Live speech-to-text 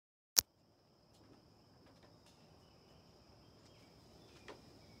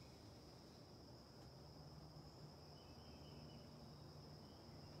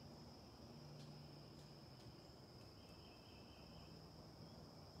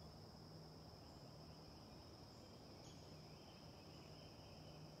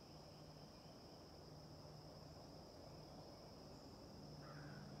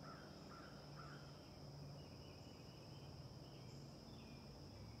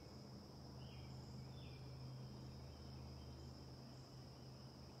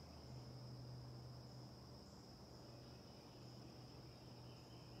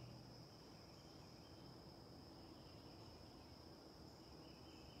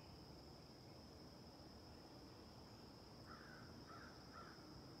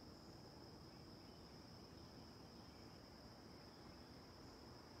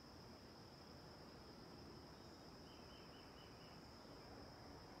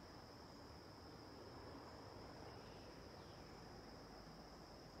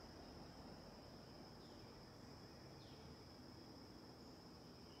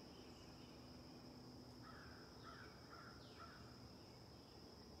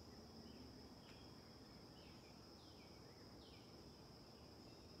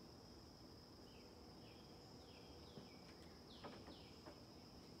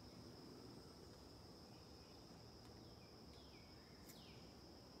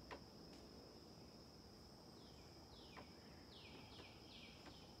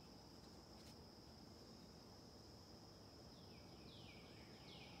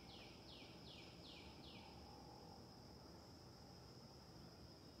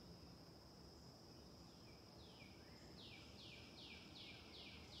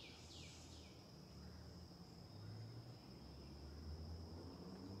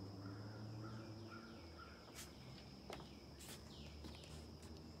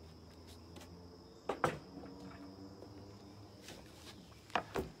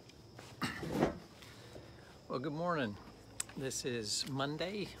Well, good morning. This is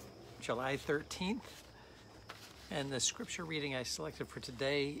Monday, July 13th, and the scripture reading I selected for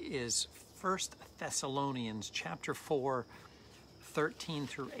today is 1 Thessalonians chapter 4, 13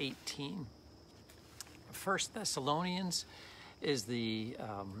 through 18. 1 Thessalonians is the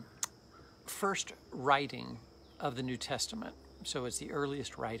first writing of the New Testament, so it's the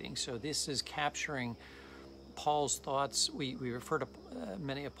earliest writing. So this is capturing Paul's thoughts. We refer to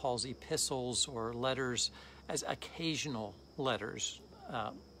many of Paul's epistles or letters as occasional letters,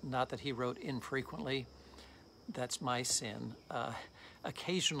 not that he wrote infrequently. That's my sin.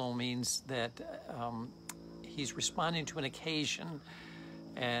 Occasional means that he's responding to an occasion,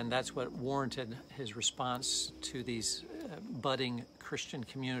 and that's what warranted his response to these budding Christian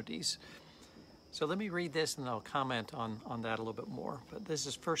communities. So let me read this and I'll comment on that a little bit more. But this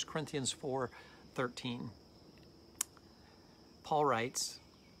is 1 Corinthians 4:13. Paul writes,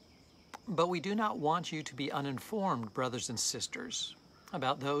 "But we do not want you to be uninformed, brothers and sisters,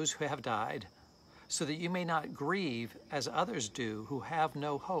 about those who have died, so that you may not grieve as others do who have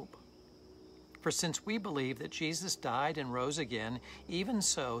no hope. For since we believe that Jesus died and rose again, even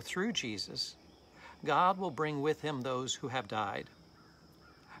so, through Jesus, God will bring with him those who have died.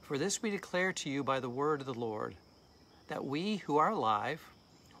 For this we declare to you by the word of the Lord, that we who are alive,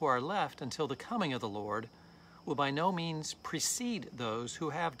 who are left until the coming of the Lord, will by no means precede those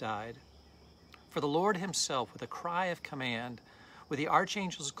who have died. For the Lord himself, with a cry of command, with the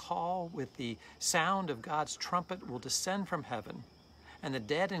archangel's call, with the sound of God's trumpet, will descend from heaven, and the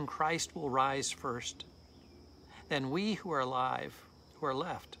dead in Christ will rise first. Then we who are alive, who are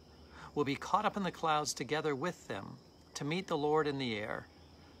left, will be caught up in the clouds together with them to meet the Lord in the air.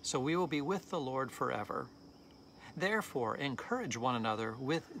 So we will be with the Lord forever. Therefore, encourage one another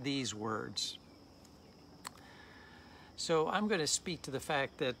with these words." So I'm going to speak to the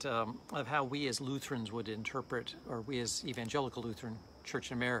fact that of how we as Lutherans would interpret, or we as Evangelical Lutheran Church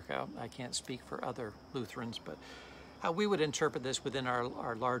in America, I can't speak for other Lutherans, but how we would interpret this within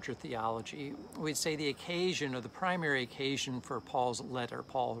our larger theology. We'd say the occasion, or the primary occasion for Paul's letter,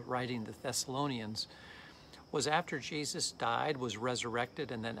 Paul writing the Thessalonians, was after Jesus died, was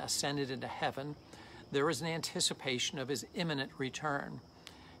resurrected, and then ascended into heaven. There was an anticipation of his imminent return.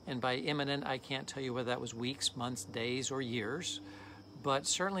 And by imminent, I can't tell you whether that was weeks, months, days, or years. But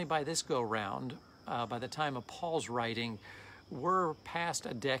certainly by this go-round, by the time of Paul's writing, we're past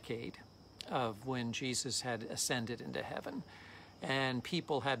a decade of when Jesus had ascended into heaven. And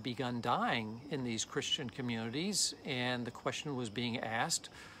people had begun dying in these Christian communities, and the question was being asked,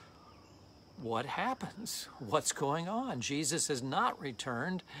 what happens? What's going on? Jesus has not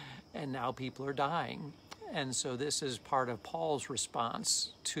returned, and now people are dying. And so this is part of Paul's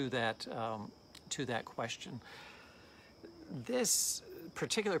response to that question. This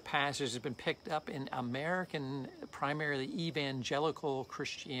particular passage has been picked up in American, primarily evangelical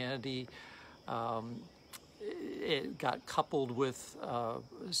Christianity. It got coupled with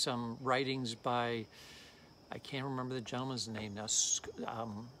some writings by, I can't remember the gentleman's name now.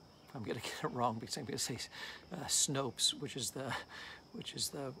 I'm going to get it wrong because I'm going to say Snopes, which is the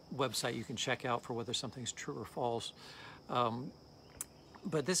website you can check out for whether something's true or false.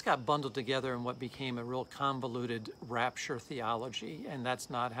 But this got bundled together in what became a real convoluted rapture theology, and that's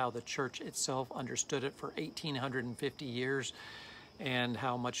not how the church itself understood it for 1,850 years, and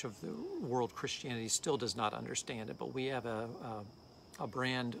how much of the world Christianity still does not understand it. But we have a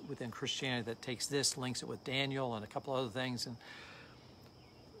brand within Christianity that takes this, links it with Daniel and a couple other things, and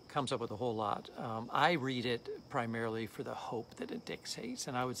comes up with a whole lot. I read it primarily for the hope that it dictates,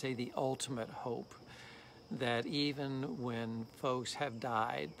 and I would say the ultimate hope that even when folks have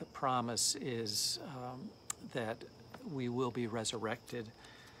died, the promise is that we will be resurrected.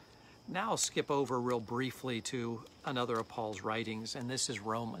 Now I'll skip over real briefly to another of Paul's writings, and this is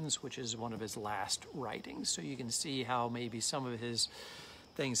Romans, which is one of his last writings. So you can see how maybe some of his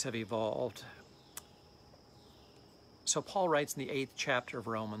things have evolved. So Paul writes in the 8th chapter of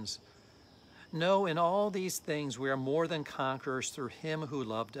Romans, "No, in all these things we are more than conquerors through him who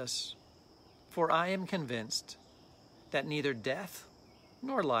loved us. For I am convinced that neither death,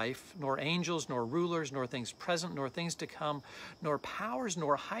 nor life, nor angels, nor rulers, nor things present, nor things to come, nor powers,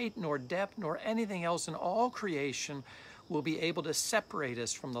 nor height, nor depth, nor anything else in all creation will be able to separate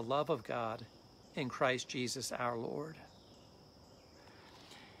us from the love of God in Christ Jesus our Lord."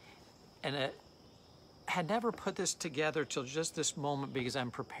 And had never put this together till just this moment because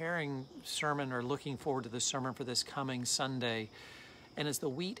I'm preparing sermon or looking forward to the sermon for this coming Sunday. And it's the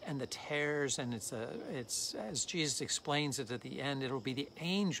wheat and the tares, and it's as Jesus explains it at the end, it'll be the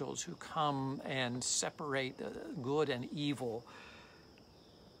angels who come and separate the good and evil.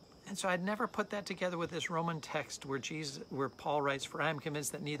 And so I'd never put that together with this Roman text where Paul writes, "For I am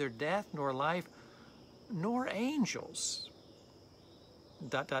convinced that neither death nor life nor angels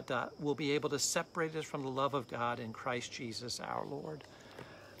will be able to separate us from the love of God in Christ Jesus our Lord."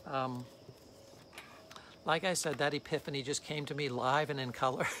 Like I said, that epiphany just came to me live and in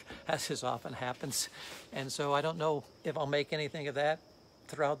color, as is often happens. And so I don't know if I'll make anything of that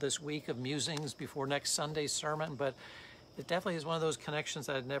throughout this week of musings before next Sunday's sermon, but it definitely is one of those connections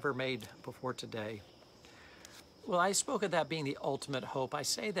that I'd never made before today. Well, I spoke of that being the ultimate hope. I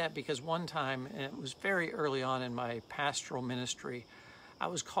say that because one time, and it was very early on in my pastoral ministry, I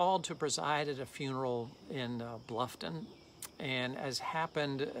was called to preside at a funeral in Bluffton. And as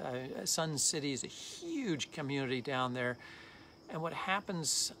happened, Sun City is a huge community down there. And what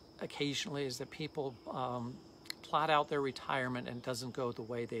happens occasionally is that people plot out their retirement and it doesn't go the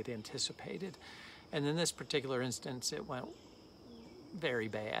way they'd anticipated. And in this particular instance, it went very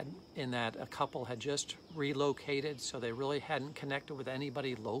bad in that a couple had just relocated, so they really hadn't connected with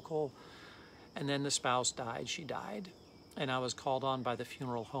anybody local. And then the spouse died, she died. And I was called on by the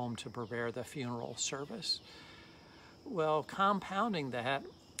funeral home to prepare the funeral service. Well, compounding that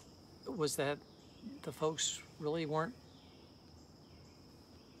was that the folks really weren't,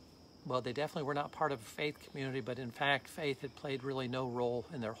 well, they definitely were not part of a faith community, but in fact, faith had played really no role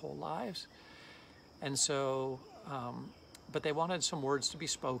in their whole lives. And so, but they wanted some words to be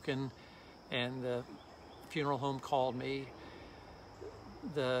spoken, and the funeral home called me.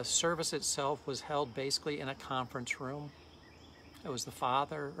 The service itself was held basically in a conference room. It was the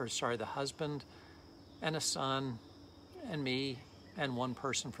husband and a son and me and one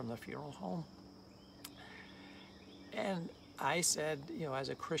person from the funeral home. And I said, as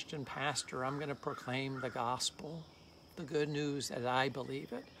a Christian pastor, I'm going to proclaim the gospel, the good news that I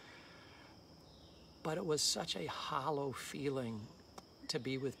believe it. But it was such a hollow feeling to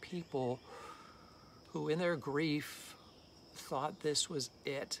be with people who in their grief thought this was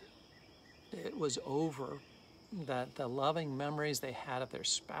it. It was over. That the loving memories they had of their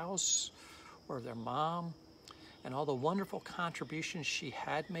spouse or their mom and all the wonderful contributions she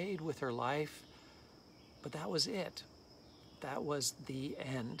had made with her life, but that was it. That was the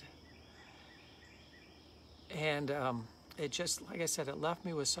end. And it just, like I said, it left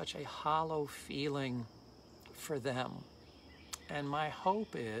me with such a hollow feeling for them. And my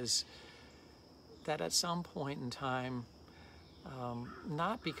hope is that at some point in time,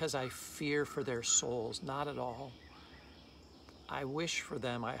 not because I fear for their souls, not at all. I wish for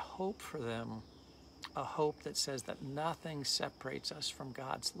them, I hope for them, a hope that says that nothing separates us from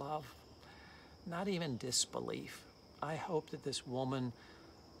God's love, not even disbelief. I hope that this woman,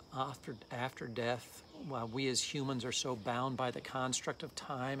 after death, while we as humans are so bound by the construct of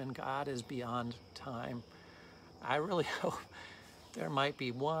time and God is beyond time, I really hope there might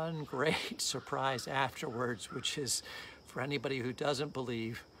be one great surprise afterwards, which is for anybody who doesn't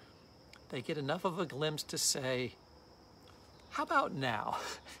believe, they get enough of a glimpse to say, how about now?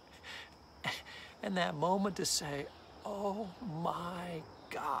 And that moment to say, oh my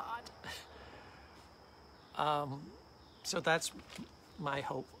God. So that's my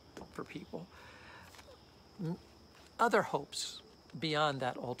hope for people. Other hopes beyond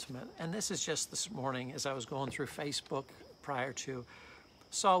that ultimate, and this is just this morning as I was going through Facebook prior to,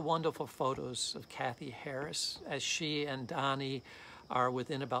 saw wonderful photos of Kathy Harris as she and Donnie are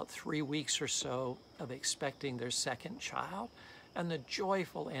within about 3 weeks or so of expecting their second child, and the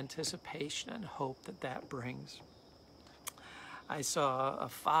joyful anticipation and hope that that brings. I saw a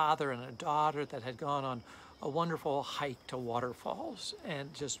father and a daughter that had gone on a wonderful hike to waterfalls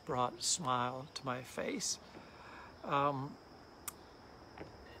and just brought a smile to my face.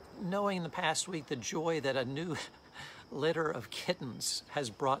 Knowing in the past week the joy that a new litter of kittens has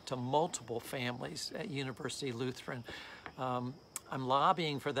brought to multiple families at University Lutheran. I'm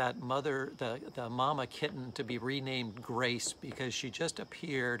lobbying for that mother, the mama kitten, to be renamed Grace because she just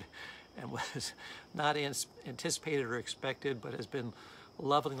appeared and was not anticipated or expected, but has been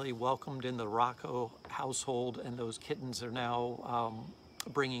lovingly welcomed in the Rocco household, and those kittens are now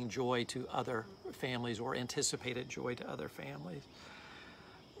bringing joy to other families, or anticipated joy to other families.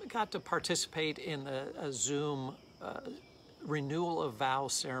 We got to participate in a Zoom renewal of vow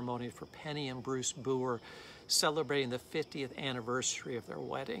ceremony for Penny and Bruce Boer, celebrating the 50th anniversary of their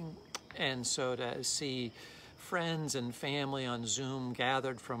wedding. And so to see friends and family on Zoom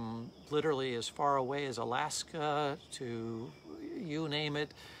gathered from literally as far away as Alaska to you name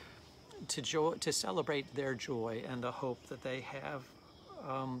it, to celebrate their joy and the hope that they have,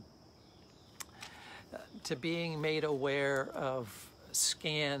 to being made aware of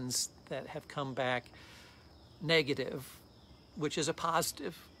scans that have come back negative, which is a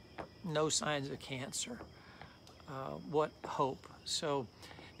positive, no signs of cancer. What hope. So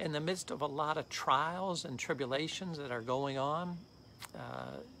in the midst of a lot of trials and tribulations that are going on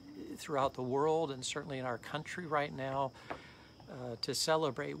throughout the world and certainly in our country right now, to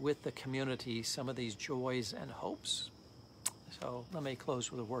celebrate with the community some of these joys and hopes. So let me close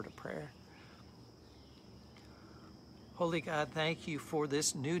with a word of prayer. Holy God, thank you for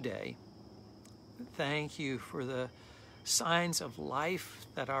this new day. Thank you for the signs of life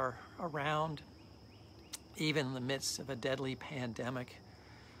that are around, even in the midst of a deadly pandemic.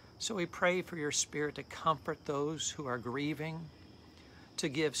 So we pray for your Spirit to comfort those who are grieving, to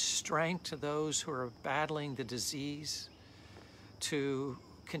give strength to those who are battling the disease, to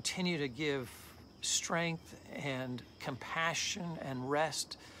continue to give strength and compassion and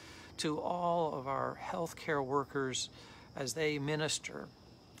rest to all of our healthcare workers as they minister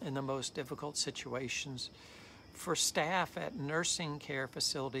in the most difficult situations, for staff at nursing care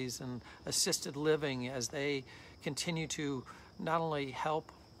facilities and assisted living as they continue to not only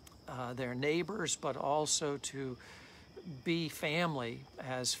help their neighbors, but also to be family,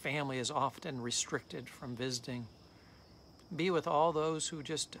 as family is often restricted from visiting. Be with all those who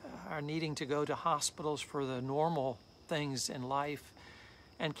just are needing to go to hospitals for the normal things in life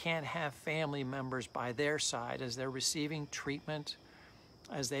and can't have family members by their side as they're receiving treatment,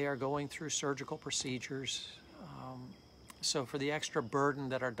 as they are going through surgical procedures. So for the extra burden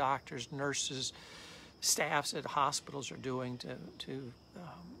that our doctors, nurses, staffs at hospitals are doing to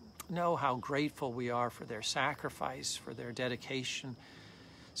know how grateful we are for their sacrifice, for their dedication.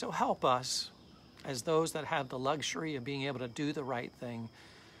 So help us, as those that have the luxury of being able to do the right thing,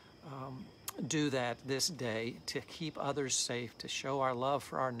 do that this day to keep others safe, to show our love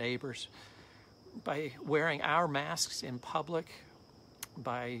for our neighbors by wearing our masks in public,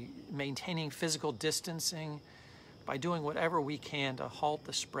 by maintaining physical distancing, by doing whatever we can to halt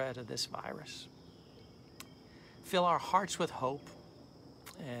the spread of this virus. Fill our hearts with hope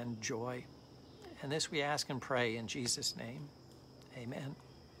and joy. And this we ask and pray in Jesus' name. Amen.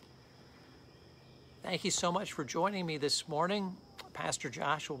 Thank you so much for joining me this morning. Pastor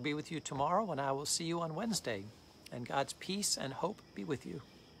Josh will be with you tomorrow, and I will see you on Wednesday. And God's peace and hope be with you.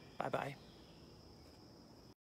 Bye-bye.